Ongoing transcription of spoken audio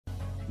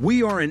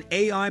We are an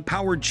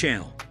AI-powered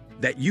channel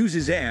that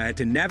uses AI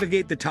to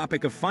navigate the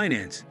topic of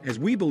finance, as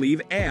we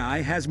believe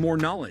AI has more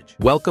knowledge.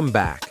 Welcome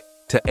back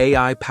to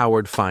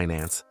AI-Powered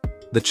Finance,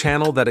 the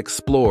channel that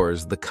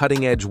explores the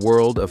cutting-edge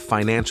world of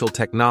financial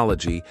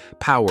technology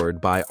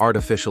powered by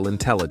artificial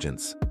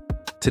intelligence.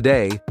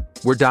 Today,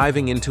 we're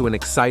diving into an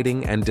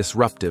exciting and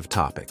disruptive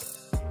topic: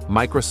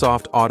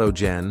 Microsoft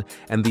Autogen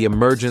and the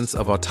emergence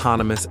of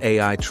autonomous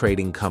AI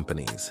trading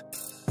companies.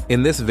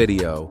 In this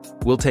video,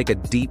 we'll take a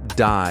deep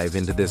dive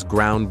into this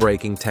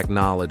groundbreaking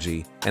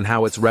technology and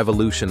how it's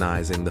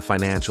revolutionizing the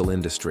financial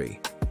industry.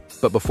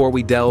 But before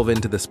we delve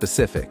into the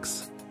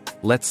specifics,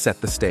 let's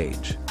set the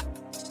stage.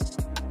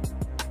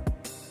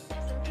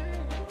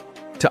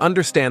 To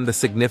understand the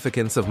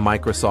significance of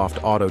Microsoft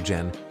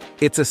Autogen,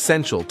 it's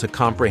essential to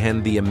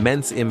comprehend the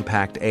immense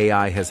impact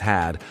AI has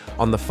had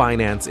on the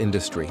finance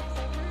industry.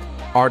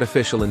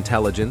 Artificial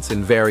intelligence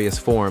in various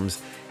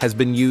forms has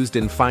been used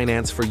in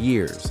finance for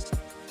years,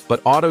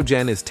 but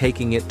Autogen is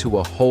taking it to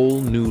a whole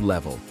new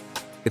level.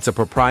 It's a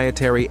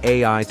proprietary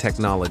AI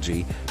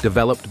technology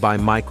developed by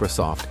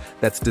Microsoft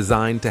that's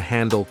designed to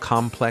handle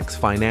complex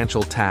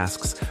financial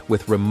tasks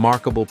with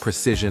remarkable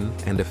precision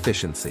and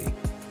efficiency.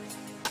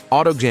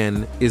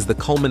 Autogen is the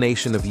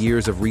culmination of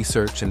years of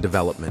research and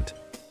development,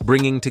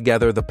 bringing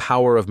together the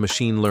power of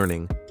machine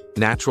learning,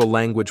 natural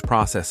language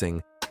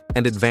processing,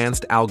 and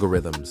advanced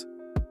algorithms.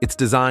 It's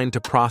designed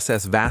to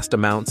process vast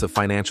amounts of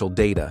financial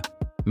data,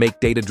 make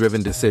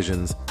data-driven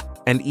decisions,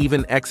 and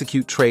even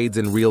execute trades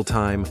in real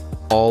time,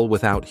 all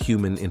without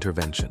human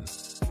intervention.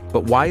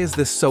 But why is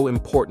this so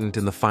important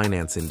in the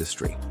finance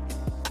industry?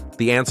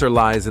 The answer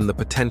lies in the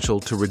potential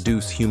to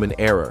reduce human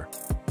error,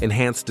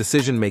 enhance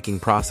decision-making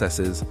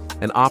processes,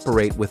 and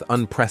operate with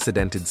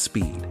unprecedented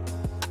speed.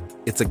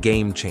 It's a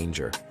game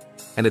changer,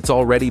 and it's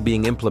already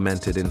being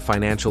implemented in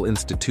financial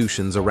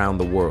institutions around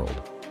the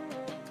world.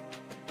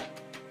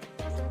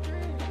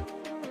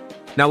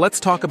 Now let's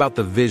talk about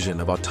the vision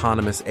of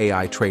autonomous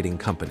AI trading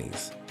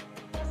companies.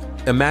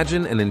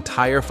 Imagine an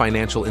entire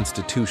financial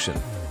institution,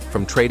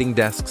 from trading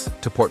desks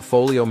to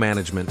portfolio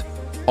management,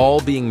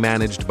 all being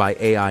managed by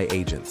AI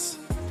agents.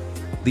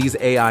 These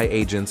AI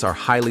agents are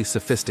highly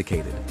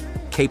sophisticated,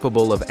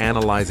 capable of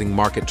analyzing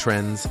market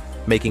trends,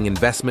 making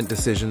investment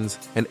decisions,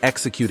 and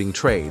executing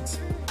trades,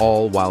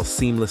 all while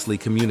seamlessly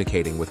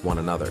communicating with one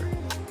another.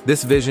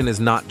 This vision is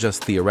not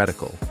just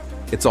theoretical,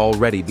 it's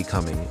already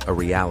becoming a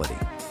reality.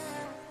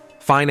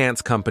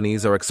 Finance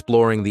companies are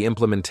exploring the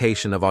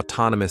implementation of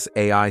autonomous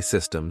AI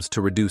systems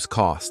to reduce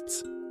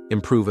costs,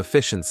 improve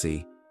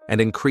efficiency,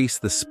 and increase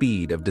the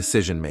speed of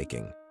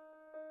decision-making.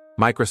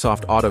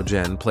 Microsoft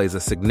Autogen plays a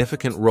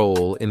significant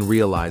role in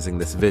realizing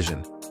this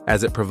vision,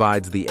 as it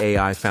provides the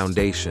AI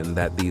foundation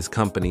that these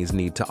companies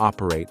need to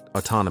operate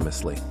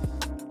autonomously.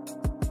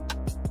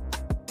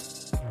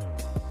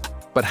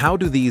 But how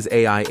do these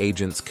AI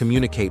agents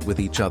communicate with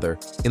each other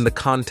in the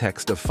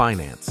context of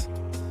finance?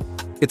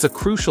 It's a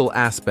crucial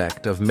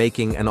aspect of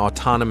making an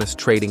autonomous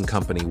trading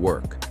company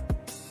work.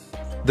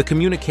 The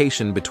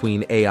communication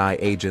between AI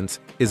agents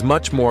is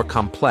much more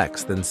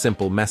complex than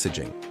simple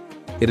messaging.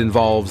 It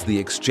involves the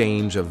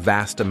exchange of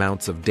vast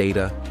amounts of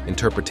data,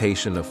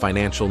 interpretation of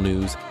financial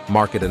news,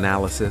 market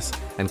analysis,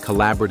 and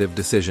collaborative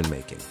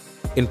decision-making.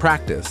 In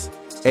practice,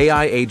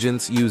 AI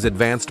agents use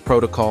advanced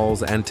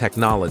protocols and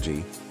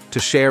technology to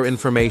share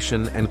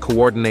information and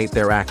coordinate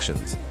their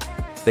actions.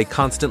 They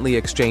constantly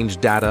exchange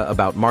data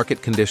about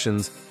market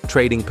conditions,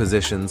 trading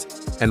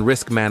positions, and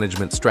risk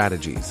management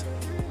strategies.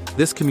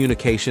 This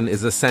communication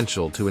is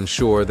essential to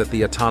ensure that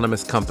the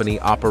autonomous company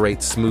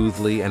operates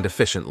smoothly and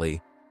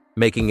efficiently,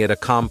 making it a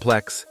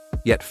complex,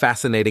 yet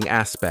fascinating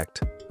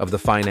aspect of the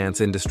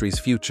finance industry's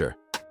future.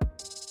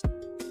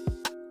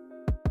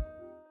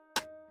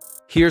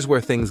 Here's where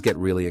things get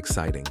really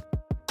exciting.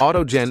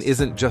 Autogen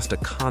isn't just a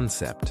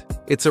concept,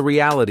 it's a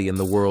reality in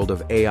the world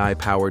of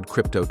AI-powered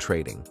crypto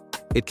trading.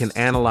 It can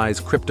analyze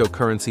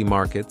cryptocurrency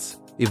markets,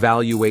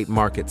 evaluate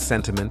market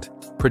sentiment,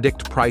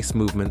 predict price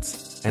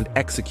movements, and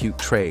execute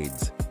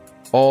trades,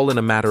 all in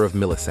a matter of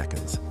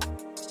milliseconds.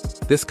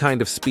 This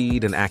kind of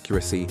speed and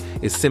accuracy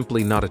is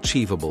simply not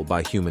achievable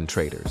by human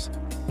traders.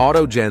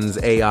 Autogen's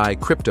AI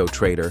crypto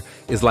trader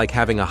is like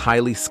having a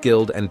highly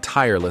skilled and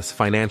tireless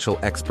financial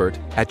expert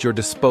at your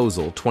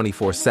disposal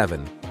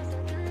 24/7.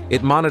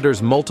 It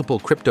monitors multiple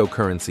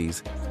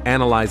cryptocurrencies,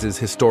 analyzes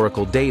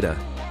historical data,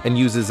 and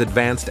uses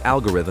advanced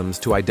algorithms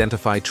to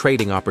identify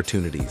trading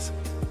opportunities.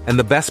 And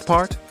the best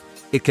part?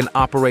 It can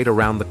operate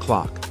around the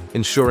clock,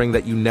 ensuring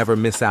that you never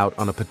miss out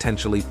on a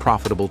potentially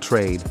profitable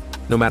trade,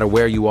 no matter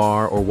where you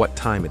are or what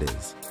time it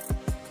is.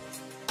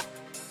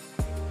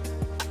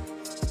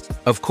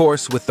 Of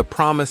course, with the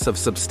promise of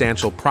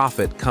substantial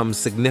profit comes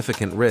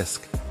significant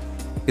risk.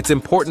 It's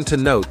important to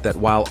note that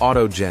while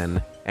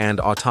Autogen and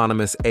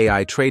autonomous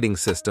AI trading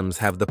systems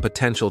have the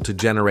potential to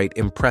generate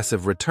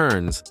impressive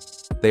returns,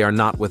 they are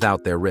not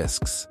without their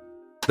risks.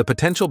 The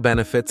potential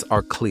benefits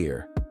are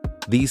clear.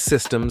 These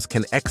systems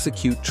can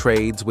execute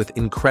trades with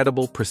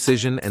incredible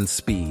precision and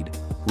speed,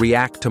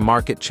 react to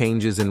market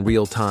changes in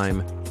real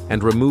time,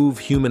 and remove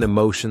human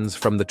emotions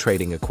from the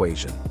trading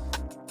equation.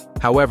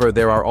 However,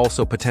 there are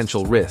also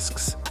potential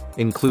risks,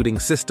 including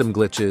system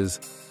glitches,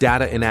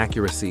 data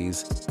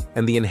inaccuracies,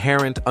 and the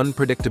inherent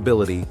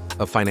unpredictability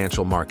of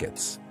financial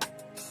markets.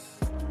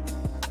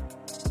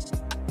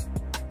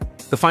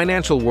 The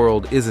financial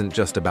world isn't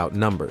just about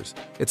numbers,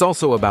 it's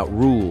also about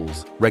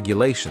rules,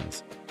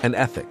 regulations, and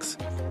ethics.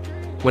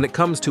 When it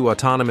comes to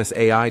autonomous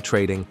AI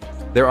trading,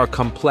 there are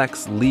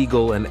complex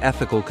legal and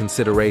ethical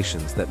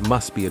considerations that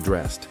must be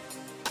addressed.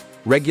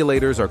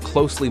 Regulators are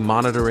closely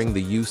monitoring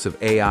the use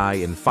of AI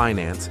in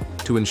finance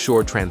to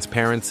ensure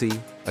transparency,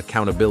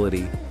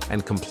 accountability,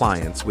 and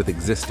compliance with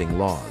existing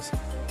laws.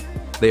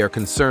 They are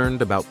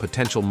concerned about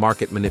potential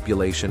market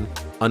manipulation,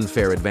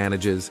 unfair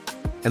advantages,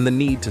 and the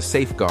need to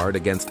safeguard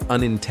against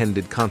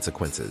unintended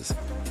consequences.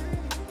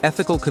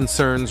 Ethical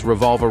concerns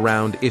revolve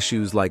around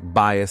issues like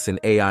bias in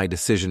AI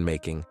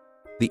decision-making,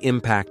 the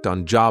impact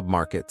on job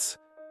markets,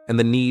 and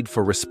the need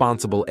for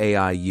responsible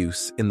AI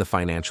use in the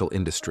financial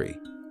industry.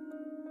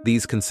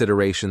 These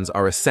considerations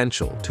are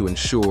essential to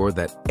ensure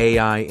that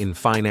AI in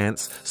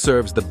finance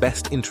serves the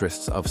best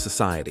interests of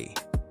society.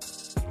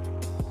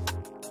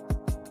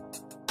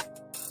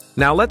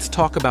 Now let's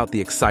talk about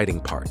the exciting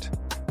part,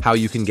 how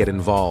you can get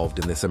involved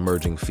in this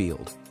emerging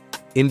field.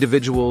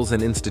 Individuals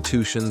and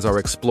institutions are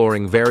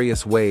exploring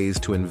various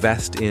ways to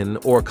invest in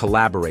or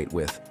collaborate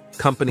with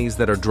companies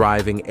that are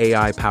driving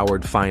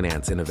AI-powered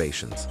finance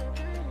innovations.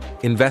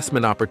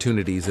 Investment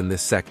opportunities in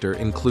this sector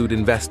include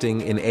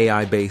investing in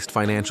AI-based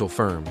financial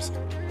firms,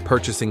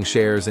 purchasing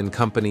shares in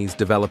companies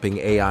developing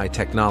AI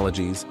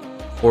technologies,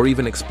 or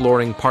even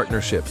exploring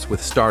partnerships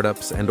with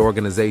startups and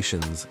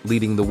organizations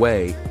leading the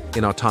way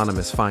in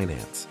autonomous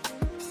finance.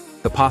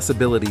 The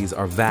possibilities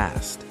are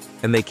vast,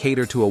 and they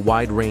cater to a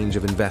wide range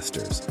of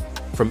investors,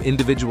 from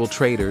individual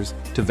traders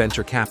to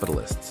venture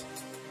capitalists.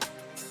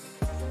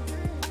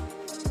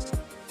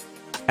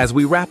 As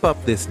we wrap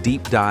up this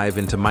deep dive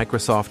into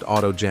Microsoft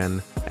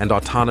Autogen and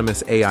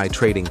autonomous AI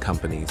trading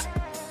companies,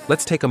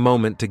 let's take a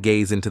moment to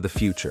gaze into the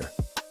future.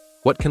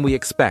 What can we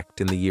expect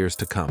in the years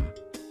to come?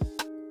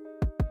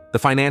 The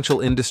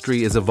financial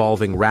industry is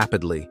evolving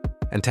rapidly,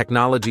 and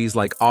technologies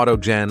like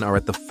Autogen are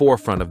at the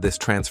forefront of this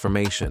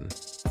transformation.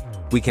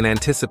 We can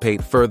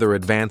anticipate further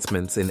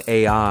advancements in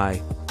AI,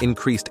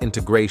 increased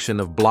integration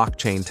of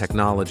blockchain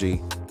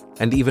technology,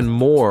 and even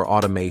more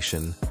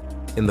automation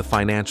in the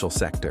financial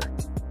sector.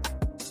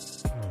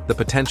 The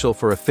potential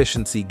for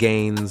efficiency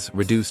gains,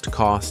 reduced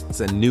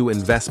costs, and new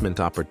investment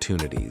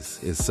opportunities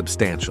is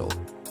substantial.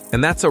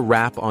 And that's a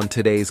wrap on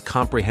today's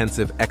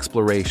comprehensive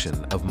exploration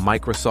of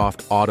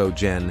Microsoft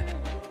Autogen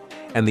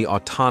and the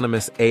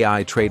autonomous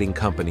AI trading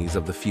companies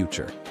of the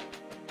future.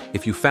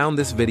 If you found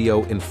this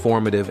video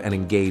informative and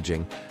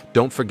engaging,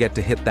 don't forget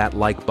to hit that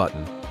like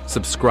button,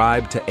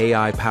 subscribe to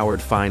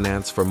AI-powered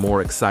finance for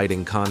more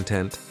exciting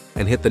content,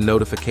 and hit the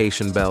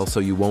notification bell so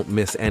you won't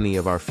miss any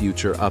of our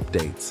future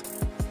updates.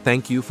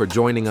 Thank you for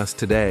joining us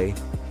today,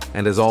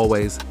 and as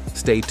always,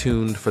 stay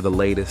tuned for the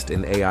latest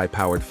in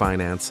AI-powered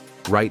finance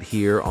right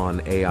here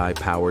on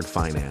AI-powered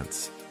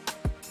finance.